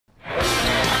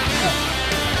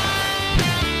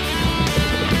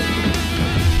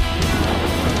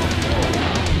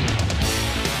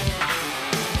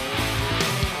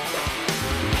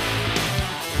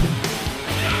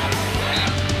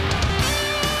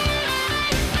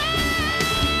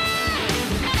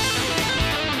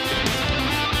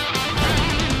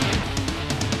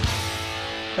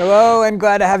Hello, and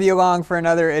glad to have you along for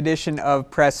another edition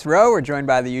of Press Row. We're joined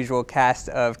by the usual cast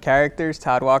of characters: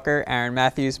 Todd Walker, Aaron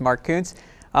Matthews, Mark Kunz.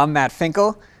 I'm Matt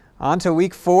Finkel. On to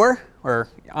week 4, or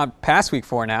past week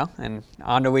 4 now, and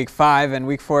on to week 5. And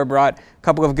week 4 brought a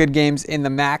couple of good games in the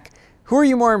MAC. Who are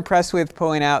you more impressed with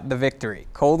pulling out the victory?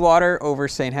 Coldwater over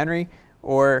St. Henry,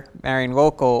 or Marion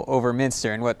Local over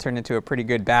Minster, in what turned into a pretty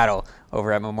good battle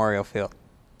over at Memorial Field?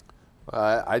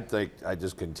 I think I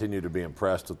just continue to be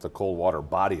impressed with the Coldwater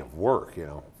body of work.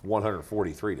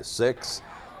 143-6.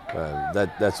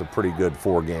 That's a pretty good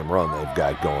 4-game run they've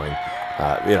got going.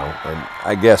 And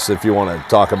I guess if you want to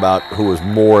talk about who was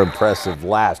more impressive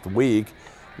last week,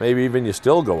 maybe even you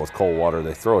still go with Coldwater.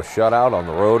 They throw a shutout on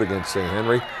the road against St.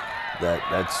 Henry.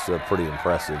 That's pretty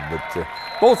impressive. But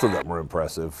both of them were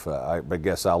impressive. I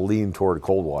guess I'll lean toward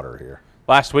Coldwater here.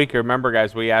 Last week, remember,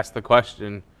 guys, we asked the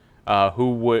question,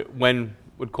 when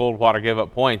would Coldwater give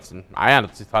up points? And I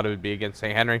honestly thought it would be against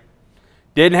St. Henry.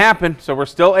 Didn't happen, so we're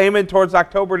still aiming towards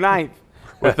October 9th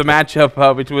with the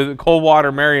matchup between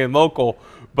Coldwater, Marion Local.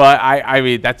 But, I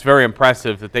mean, that's very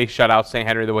impressive that they shut out St.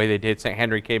 Henry the way they did. St.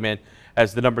 Henry came in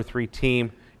as the number 3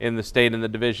 team in the state in the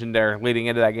division there leading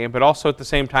into that game. But also at the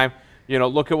same time,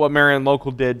 look at what Marion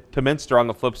Local did to Minster on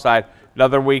the flip side.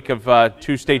 Another week of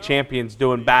 2 state champions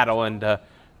doing battle, and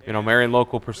Marion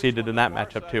Local proceeded in that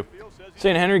matchup too.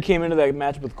 St. Henry came into that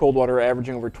matchup with Coldwater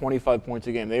averaging over 25 points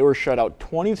a game. They were shut out.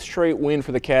 20th straight win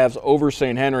for the Cavs over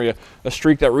St. Henry, a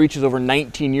streak that reaches over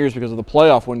 19 years because of the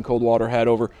playoff win Coldwater had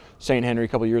over St. Henry a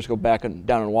couple of years ago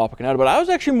down in Wapakoneta. But I was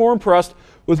actually more impressed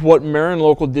with what Marion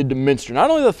Local did to Minster. Not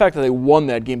only the fact that they won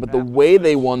that game, but the way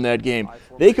they won that game.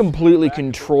 They completely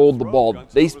controlled the ball.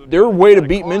 Their way to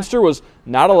beat Minster was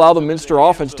not allow the Minster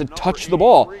offense to touch the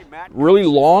ball. Really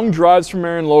long drives from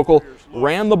Marion Local,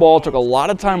 ran the ball, took a lot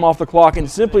of time off the clock, and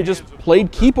simply just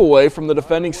played keep away from the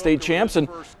defending state champs. And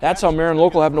that's how Marion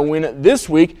Local happened to win this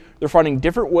week. They're finding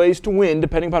different ways to win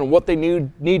depending upon what they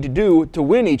need to do to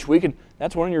win each week, and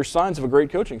that's one of your signs of a great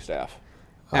coaching staff.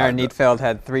 Aaron Neatfeld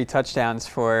had 3 touchdowns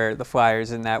for the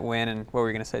Flyers in that win. And what were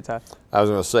you going to say, Todd? I was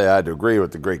going to say I had to agree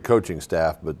with the great coaching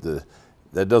staff, but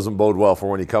that doesn't bode well for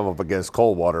when you come up against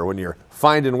Coldwater. When you're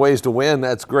finding ways to win,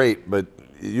 that's great, but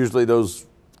usually those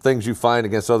things you find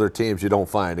against other teams you don't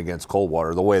find against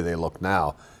Coldwater the way they look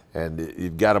now. And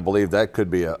you've got to believe that could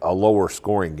be a lower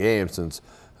scoring game since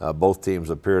both teams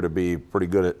appear to be pretty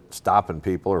good at stopping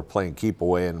people or playing keep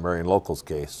away in Marion Local's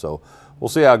case. So we'll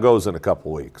see how it goes in a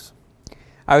couple weeks.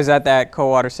 I was at that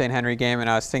Coldwater-St. Henry game, and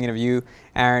I was thinking of you,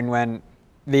 Aaron, when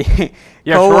the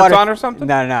you have shorts on or something?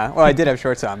 No. Well, I did have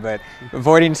shorts on, but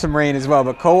avoiding some rain as well.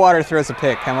 But Coldwater throws a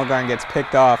pick. Hemmelgarn gets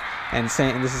picked off, and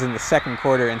this is in the second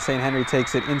quarter, and St. Henry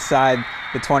takes it inside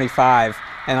the 25.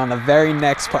 And on the very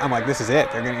next play, I'm like, this is it.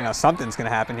 They're gonna, something's gonna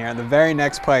happen here. On the very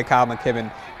next play, Kyle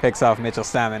McKibben picks off Mitchell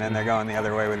Stammen, and they're going the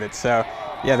other way with it. So,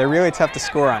 yeah, they're really tough to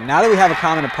score on. Now that we have a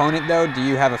common opponent, though, do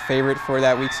you have a favorite for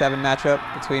that Week 7 matchup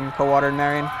between Coldwater and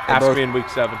Marion? Has to be in Week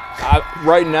 7.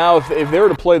 Right now, if they were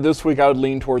to play this week, I would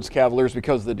lean towards Cavaliers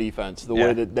because of the defense, the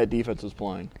way that defense is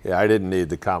playing. Yeah, I didn't need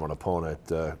the common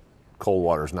opponent.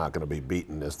 Coldwater's not going to be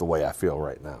beaten is the way I feel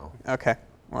right now. Okay.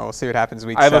 Well, we'll see what happens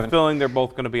Week 7. I have a feeling they're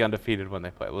both going to be undefeated when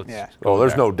they play.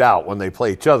 There's no doubt when they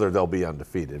play each other they'll be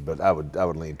undefeated, but I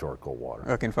would lean toward Coldwater.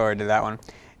 Looking forward to that one.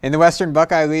 In the Western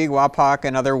Buckeye League, Wapak,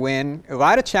 another win. A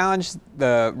lot of challenge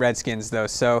the Redskins, though.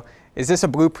 So is this a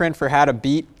blueprint for how to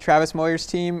beat Travis Moyer's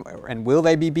team, and will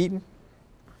they be beaten?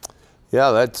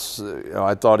 Yeah, that's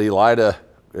I thought Elida,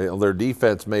 their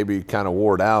defense maybe kind of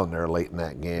wore down there late in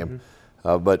that game.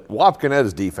 Mm-hmm. But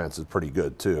Wapakoneta's defense is pretty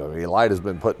good, too. I mean, Elida's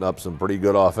been putting up some pretty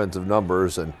good offensive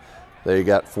numbers, and they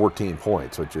got 14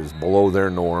 points, which is below their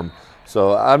norm.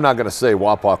 So I'm not going to say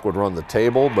Wapak would run the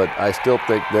table, but I still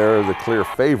think they're the clear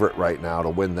favorite right now to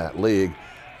win that league.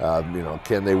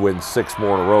 Can they win 6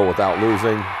 more in a row without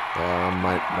losing? I'm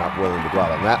not willing to go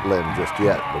out on that limb just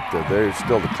yet, but they're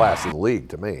still the class of the league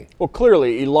to me. Well,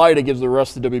 clearly, Elida gives the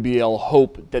rest of the WBL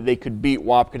hope that they could beat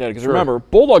Wapakoneta. Because remember,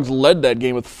 Bulldogs led that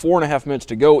game with 4.5 minutes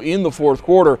to go in the fourth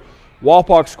quarter.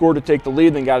 Wapak scored to take the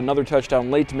lead, then got another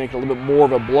touchdown late to make it a little bit more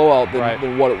of a blowout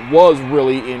than what it was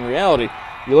really in reality.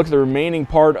 You look at the remaining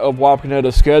part of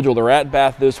Wapakoneta's schedule. They're at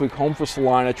Bath this week, home for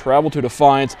Salina, travel to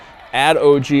Defiance, at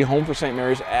OG, home for St.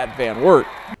 Mary's, at Van Wert.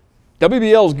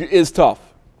 WBL is tough.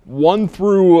 1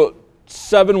 through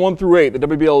 7, 1 through 8, the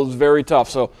WBL is very tough.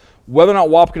 So whether or not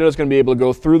Wapakoneta is going to be able to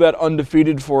go through that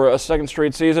undefeated for a second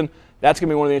straight season, that's going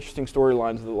to be one of the interesting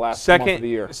storylines of the last month of the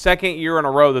year. Second year in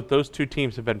a row that those two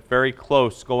teams have been very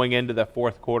close going into the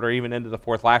fourth quarter, even into the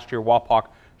fourth. Last year, Wapak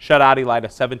shut out Elida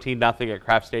 17-0 at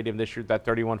Kraft Stadium. This year, that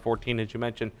 31-14, as you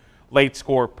mentioned. late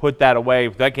score put that away.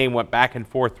 That game went back and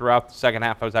forth throughout the second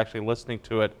half. I was actually listening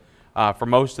to it for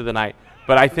most of the night.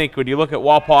 But I think when you look at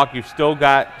Wapak, you've still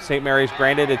got St. Mary's.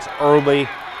 Granted, it's early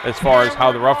as far as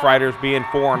how the Rough Riders being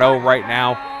 4-0 right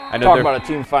now. I know Talk about a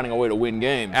team finding a way to win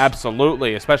games.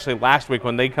 Absolutely, especially last week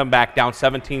when they come back down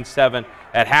 17-7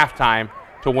 at halftime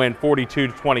to win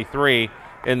 42-23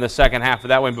 in the second half of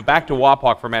that win. But back to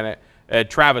Wapak for a minute.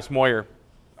 Travis Moyer,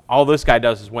 all this guy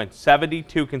does is win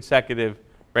 72 consecutive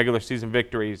regular season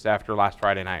victories after last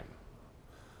Friday night.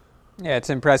 Yeah, it's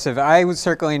impressive. I was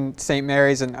circling St.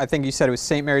 Mary's, and I think you said it was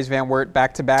St. Mary's Van Wert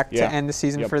back-to-back to end the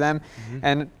season for them.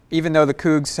 And even though the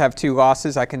Cougs have 2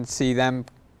 losses, I can see them,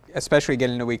 especially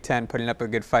getting to Week 10, putting up a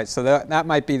good fight. So that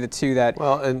might be the two that.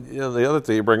 Well, and the other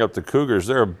thing you bring up, the Cougars,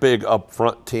 they're a big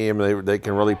up-front team. They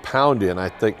can really pound you, and I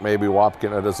think maybe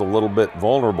Wapakoneta is a little bit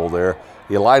vulnerable there.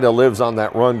 Elida lives on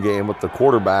that run game with the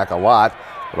quarterback a lot,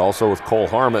 but also with Cole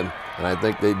Harmon. And I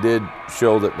think they did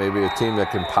show that maybe a team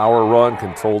that can power run,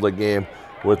 control the game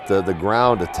with the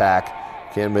ground attack,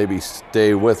 can maybe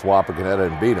stay with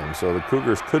Wapakoneta and beat them. So the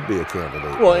Cougars could be a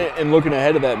candidate. Well, and looking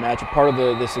ahead of that match, part of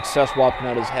the success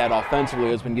Wapakoneta's had offensively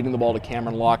has been getting the ball to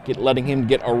Cameron Locke, letting him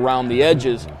get around the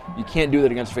edges. You can't do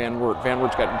that against Van Wert. Van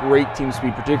Wert's got great team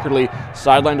speed, particularly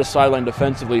sideline to sideline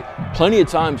defensively. Plenty of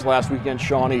times last week against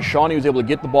Shawnee. Shawnee was able to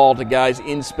get the ball to guys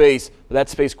in space, but that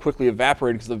space quickly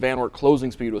evaporated because the Van Wert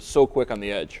closing speed was so quick on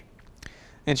the edge.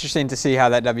 Interesting to see how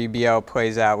that WBO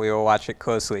plays out. We will watch it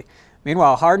closely.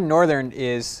 Meanwhile, Hardin Northern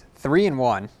is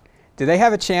 3-1. Do they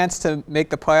have a chance to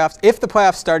make the playoffs? If the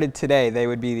playoffs started today, they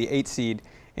would be the 8th seed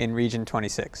in Region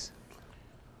 26.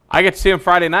 I get to see them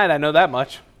Friday night. I know that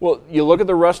much. Well, you look at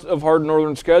the rest of Hardin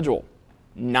Northern's schedule.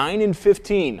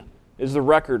 9-15 is the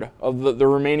record of the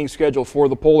remaining schedule for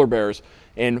the Polar Bears.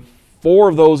 And 4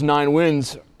 of those 9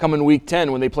 wins come in Week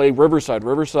 10 when they play Riverside.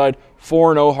 Riverside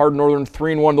 4-0, Hardin Northern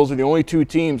 3-1. Those are the only 2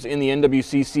 teams in the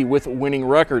NWCC with winning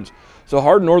records. So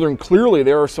Hardin Northern, clearly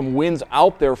there are some wins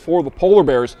out there for the Polar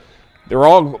Bears.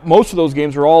 Most of those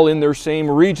games are all in their same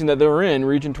region that they're in,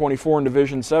 Region 24 and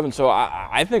Division 7. So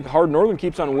I think Hardin Northern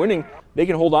keeps on winning. They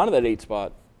can hold on to that 8th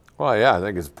spot. Well, yeah, I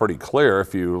think it's pretty clear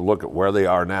if you look at where they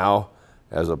are now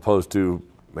as opposed to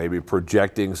maybe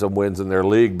projecting some wins in their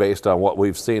league based on what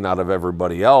we've seen out of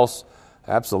everybody else.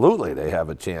 Absolutely, they have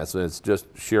a chance, and it's just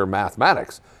sheer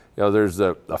mathematics. There's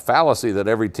a fallacy that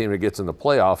every team that gets in the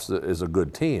playoffs is a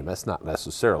good team. That's not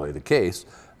necessarily the case.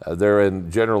 They're in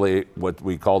generally what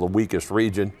we call the weakest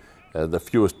region. The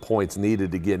fewest points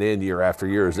needed to get in year after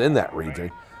year is in that region.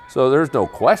 So there's no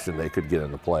question they could get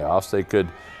in the playoffs. They could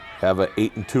have an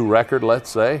 8-2 record,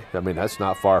 let's say. I mean, that's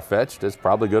not far-fetched. It's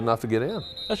probably good enough to get in.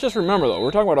 Let's just remember, though,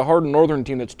 we're talking about a Hardin Northern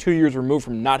team that's 2 years removed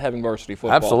from not having varsity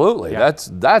football. Absolutely. Yeah.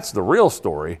 That's the real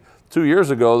story. 2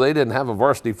 years ago, they didn't have a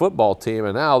varsity football team,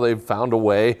 and now they've found a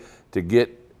way to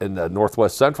get in the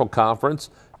Northwest Central Conference.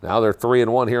 Now they're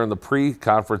 3-1 here in the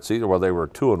pre-conference season. Well, they were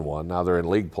 2-1. Now they're in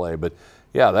league play. But,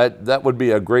 yeah, that would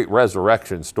be a great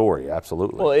resurrection story,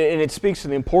 absolutely. Well, and it speaks to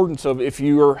the importance of if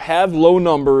you have low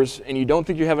numbers and you don't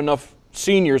think you have enough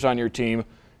seniors on your team,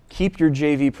 keep your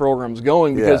JV programs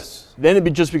going because then it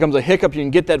just becomes a hiccup. You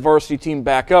can get that varsity team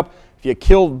back up. If you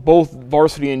killed both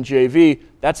varsity and JV,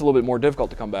 that's a little bit more difficult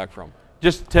to come back from.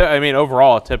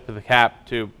 Overall, a tip of the cap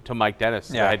to Mike Dennis,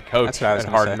 the head coach at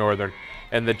Hardin Northern,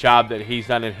 and the job that he's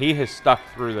done, and he has stuck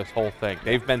through this whole thing.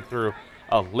 They've been through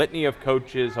a litany of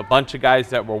coaches, a bunch of guys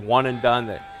that were one and done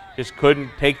that just couldn't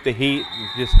take the heat,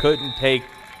 just couldn't take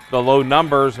the low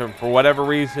numbers, and for whatever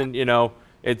reason,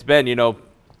 it's been,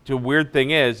 the weird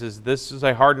thing is this is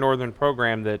a Hardin Northern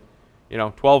program that,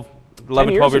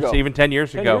 11, 12 years, even 10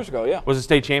 years ago, was a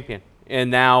state champion. And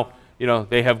now,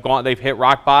 they've hit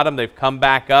rock bottom, they've come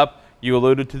back up. You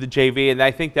alluded to the JV, and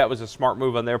I think that was a smart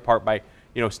move on their part by,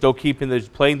 still playing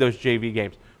those JV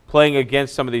games, playing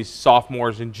against some of these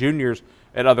sophomores and juniors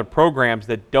and other programs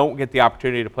that don't get the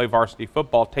opportunity to play varsity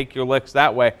football. Take your licks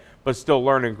that way, but still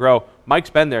learn and grow. Mike's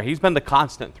been there. He's been the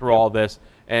constant through all this.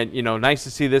 And, nice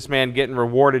to see this man getting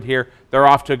rewarded here. They're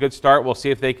off to a good start. We'll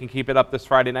see if they can keep it up this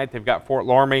Friday night. They've got Fort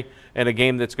Loramie in a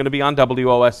game that's going to be on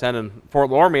WOSN. And Fort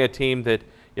Loramie, a team that,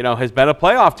 has been a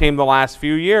playoff team the last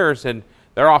few years. And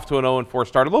they're off to an 0-4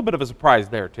 start. A little bit of a surprise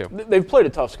there, too. They've played a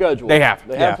tough schedule. They have.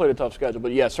 They have played a tough schedule.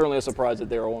 But, certainly a surprise that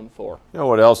they're 0-4. You know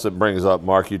what else it brings up,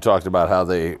 Mark? You talked about how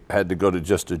they had to go to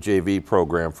just a JV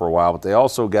program for a while, but they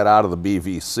also got out of the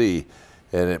BVC.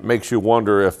 And it makes you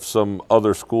wonder if some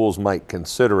other schools might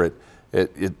consider it.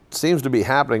 It seems to be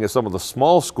happening in some of the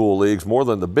small school leagues more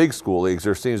than the big school leagues.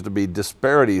 There seems to be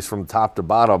disparities from top to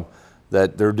bottom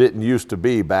that there didn't used to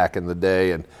be back in the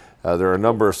day. And there are a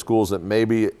number of schools that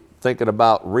maybe thinking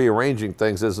about rearranging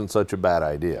things isn't such a bad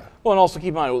idea. Well, and also keep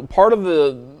in mind, part of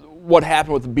what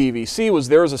happened with the BVC was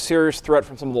there was a serious threat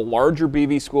from some of the larger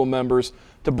BV school members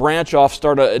to branch off,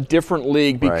 start a different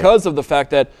league because of the fact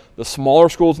that the smaller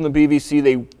schools in the BVC,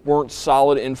 they weren't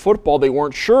solid in football. They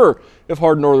weren't sure if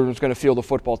Hardin Northern was going to field a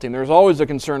football team. There's always a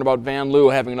concern about Van Loo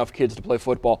having enough kids to play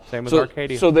football. Same with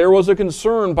Arcadia. So there was a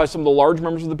concern by some of the large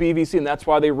members of the BVC, and that's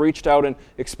why they reached out and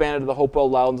expanded the Hopewell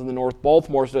Loudons and the North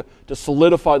Baltimores to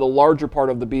solidify the larger part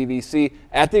of the BVC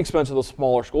at the expense of the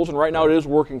smaller schools. And right now it is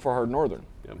working for Hardin Northern.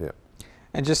 Yeah.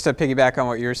 And just to piggyback on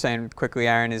what you were saying quickly,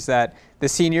 Aaron, is that the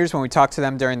seniors, when we talked to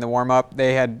them during the warm-up,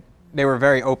 they were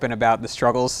very open about the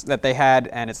struggles that they had,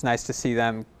 and it's nice to see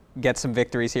them get some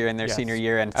victories here in their senior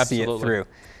year and see it through.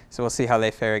 So we'll see how they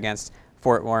fare against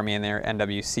Fort Wormy in their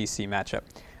NWCC matchup.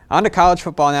 On to college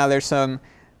football now. There's some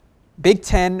Big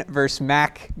Ten versus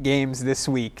MAC games this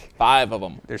week. 5 of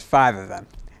them. There's 5 of them.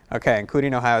 Okay,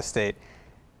 including Ohio State.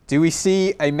 Do we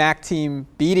see a MAC team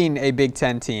beating a Big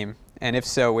Ten team? And if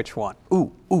so, which one?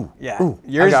 Yeah.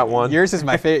 I got one. Yours is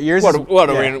my favorite. Yours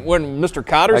What are we in Mr.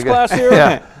 Cotter's class here?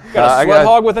 Yeah. Got a sweat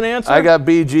hog with an answer? I got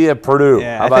BG at Purdue.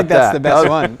 Yeah, How about I think that's the best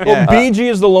one. Well, BG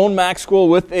is the lone MAC school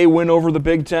with a win over the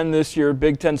Big Ten this year.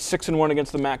 Big Ten 6-1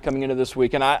 against the MAC coming into this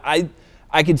week. And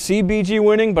I could see BG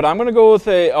winning, but I'm going to go with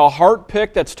a heart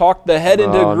pick that's talked the head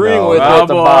into agreeing with it.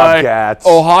 The Bobcats.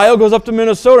 Ohio goes up to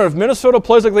Minnesota. If Minnesota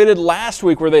plays like they did last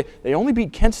week, where they only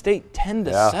beat Kent State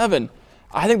 10-7,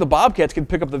 I think the Bobcats can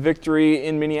pick up the victory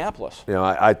in Minneapolis. You know,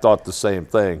 I thought the same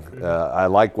thing. I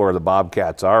like where the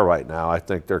Bobcats are right now. I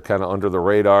think they're kind of under the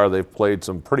radar. They've played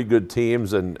some pretty good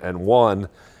teams and won.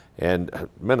 And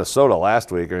Minnesota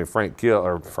last week, I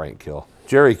mean,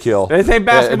 Jerry Kill. This ain't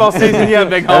basketball season yet,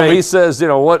 big homie. He says, you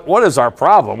know, what is our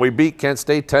problem? We beat Kent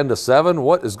State 10-7.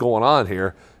 What is going on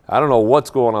here? I don't know what's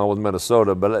going on with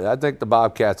Minnesota, but I think the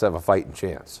Bobcats have a fighting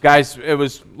chance. Guys, it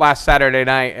was last Saturday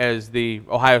night as the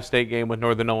Ohio State game with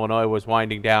Northern Illinois was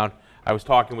winding down. I was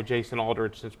talking with Jason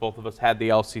Aldridge since both of us had the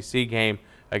LCC game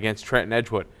against Trenton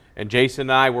Edgewood. And Jason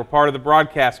and I were part of the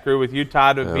broadcast crew with you,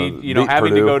 Todd, having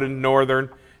Purdue. to go to Northern,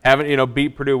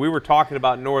 beat Purdue. We were talking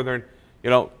about Northern.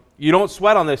 You don't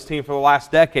sweat on this team for the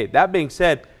last decade. That being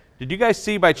said, did you guys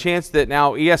see by chance that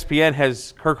now ESPN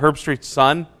has Kirk Herbstreit's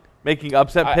son making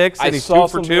upset picks, and he's 2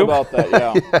 for 2? About that,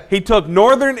 yeah. He took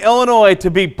Northern Illinois to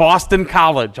beat Boston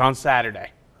College on Saturday.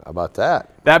 How about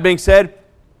that? That being said,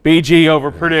 BG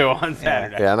over Purdue on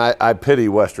Saturday. Yeah, and I pity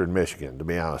Western Michigan, to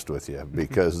be honest with you,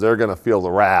 because they're going to feel the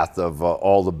wrath of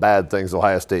all the bad things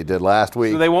Ohio State did last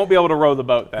week. So they won't be able to row the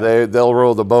boat then. They'll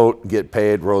row the boat, get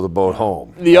paid, row the boat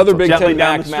home. The other Big Gently Ten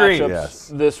down MAC the stream.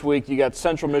 matchups this week, you got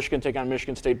Central Michigan taking on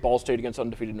Michigan State, Ball State against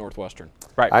undefeated Northwestern.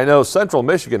 Right. I know Central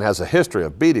Michigan has a history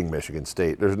of beating Michigan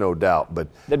State. There's no doubt, but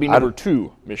that'd be number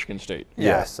 2, Michigan State.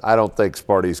 Yes, I don't think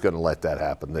Sparty's going to let that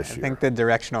happen this year. I think the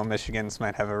directional Michigans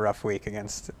might have a rough week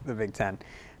against the Big Ten.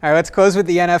 All right, let's close with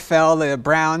the NFL. The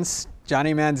Browns,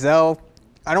 Johnny Manziel,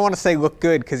 I don't want to say look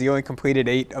good because he only completed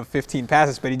 8 of 15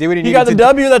 passes, but he did what he needed to do. He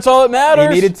got the W, that's all that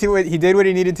matters. He did what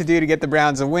he needed to do to get the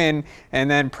Browns a win,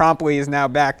 and then promptly is now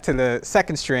back to the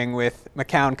second string with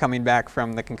McCown coming back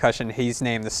from the concussion. He's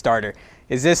named the starter.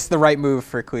 Is this the right move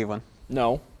for Cleveland?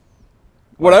 No.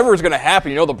 Whatever is going to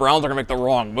happen, the Browns are going to make the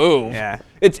wrong move. Yeah.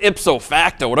 It's ipso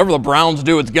facto. Whatever the Browns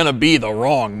do, it's going to be the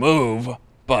wrong move.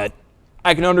 But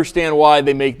I can understand why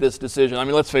they make this decision. I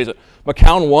mean, let's face it.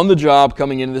 McCown won the job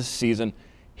coming into this season.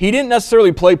 He didn't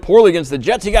necessarily play poorly against the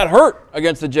Jets. He got hurt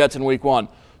against the Jets in Week 1.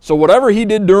 So whatever he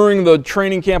did during the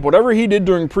training camp, whatever he did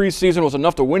during preseason was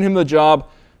enough to win him the job.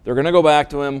 They're going to go back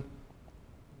to him.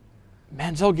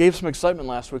 Manziel gave some excitement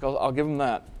last week. I'll give him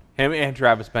that. Him and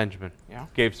Travis Benjamin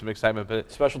gave some excitement.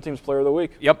 But Special Teams Player of the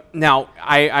Week. Yep. Now,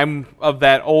 I'm of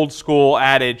that old school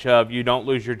adage of you don't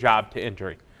lose your job to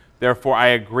injury. Therefore, I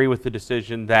agree with the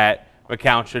decision that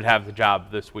McCown should have the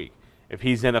job this week. If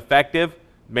he's ineffective,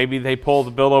 maybe they pull the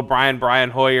Bill O'Brien,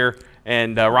 Brian Hoyer,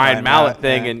 and Ryan Mallett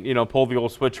thing and pull the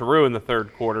old switcheroo in the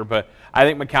third quarter. But I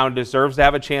think McCown deserves to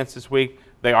have a chance this week.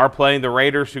 They are playing the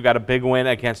Raiders, who got a big win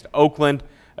against Oakland,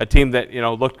 a team that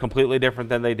looked completely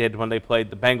different than they did when they played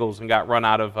the Bengals and got run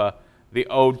out of the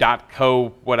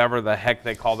O.co, whatever the heck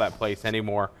they call that place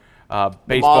anymore.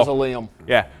 Baseball. Mausoleum.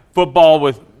 Yeah, football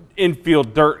with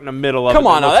infield dirt in the middle of it. Come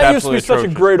on now, that used to be atrocious.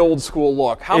 such a great old school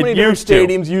look. How many different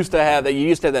stadiums used to have that? You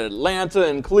used to have that Atlanta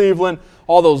and Cleveland,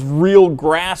 all those real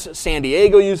grass. San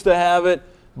Diego used to have it.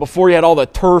 Before you had all the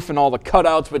turf and all the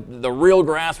cutouts, but the real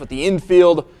grass with the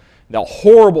infield, the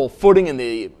horrible footing in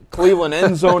the Cleveland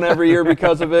end zone every year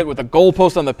because of it, with the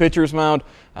goalpost on the pitcher's mound.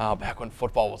 Back when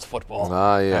football was football.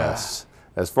 Yes.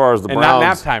 As far as the and Browns. not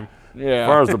nap time. Yeah. As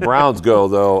far as the Browns go,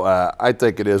 though, I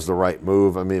think it is the right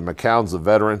move. I mean, McCown's a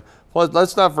veteran. Plus,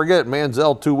 let's not forget,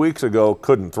 Manziel 2 weeks ago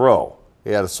couldn't throw.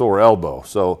 He had a sore elbow.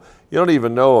 So you don't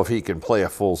even know if he can play a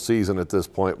full season at this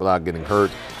point without getting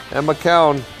hurt. And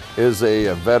McCown is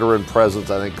a veteran presence.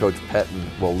 I think Coach Pettin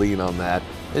will lean on that.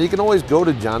 And you can always go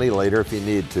to Johnny later if you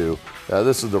need to.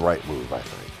 This is the right move, I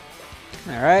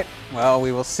think. All right. Well,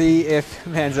 we will see if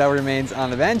Manziel remains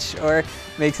on the bench or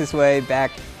makes his way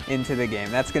back into the game.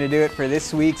 That's going to do it for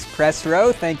this week's Press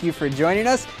Row. Thank you for joining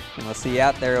us, and we'll see you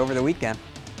out there over the weekend.